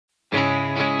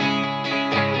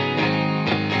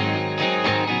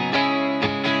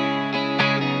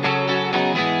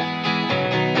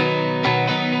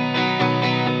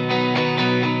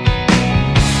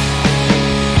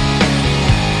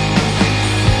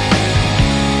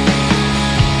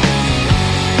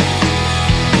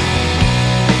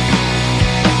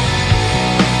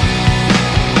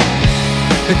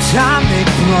atomic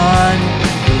blonde.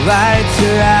 The lights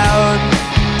are out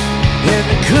and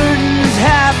the curtains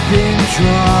have been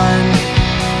drawn.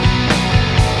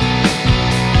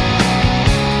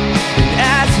 And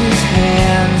as his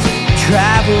hands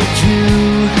travel to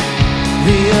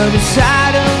the other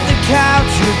side of the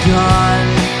couch, you're gone.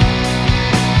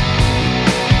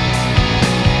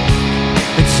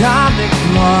 Atomic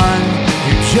blonde,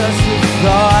 you're just a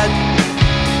thought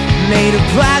made of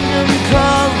platinum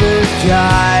colored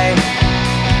dye.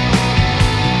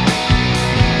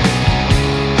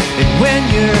 And when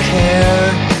your hair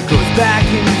goes back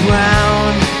in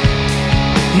brown,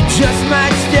 you just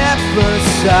might step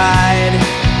aside.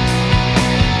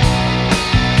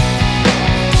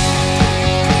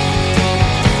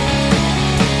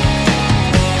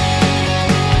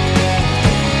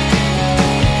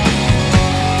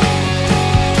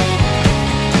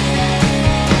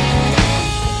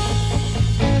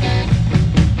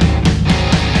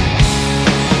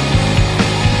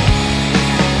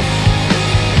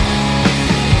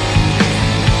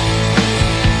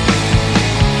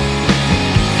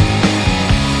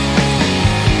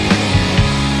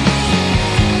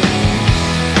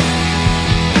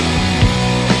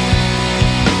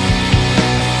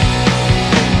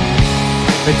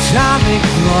 Atomic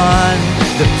blonde,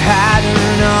 the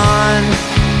pattern on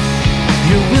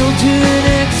your wilted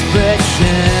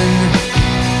expression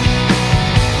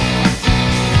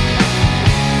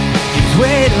gives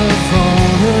weight of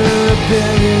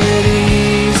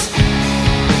vulnerabilities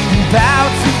and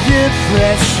bouts of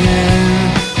depression.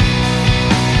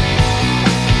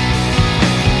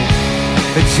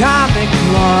 Atomic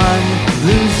blonde,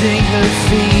 losing her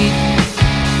feet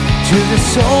to the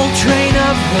soul train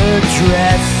of her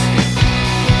dress.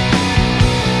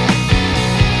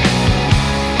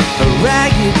 A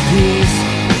ragged piece,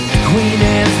 Queen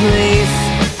Anne's lace,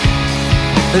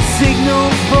 a signal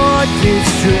for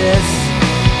distress.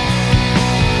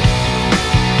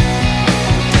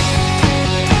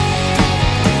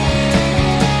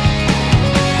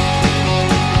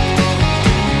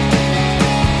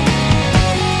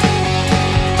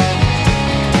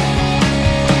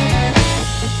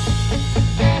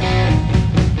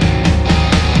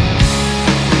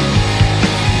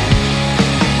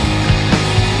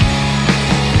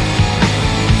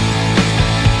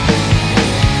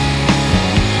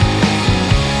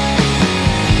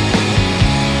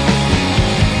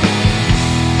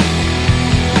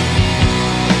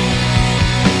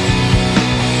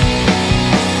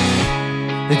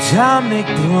 Atomic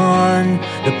blonde,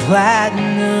 the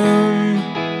platinum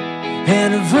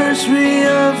anniversary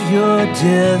of your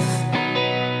death.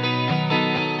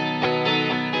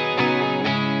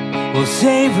 We'll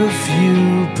save a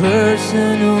few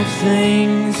personal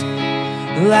things,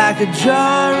 like a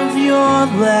jar of your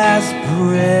last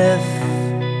breath.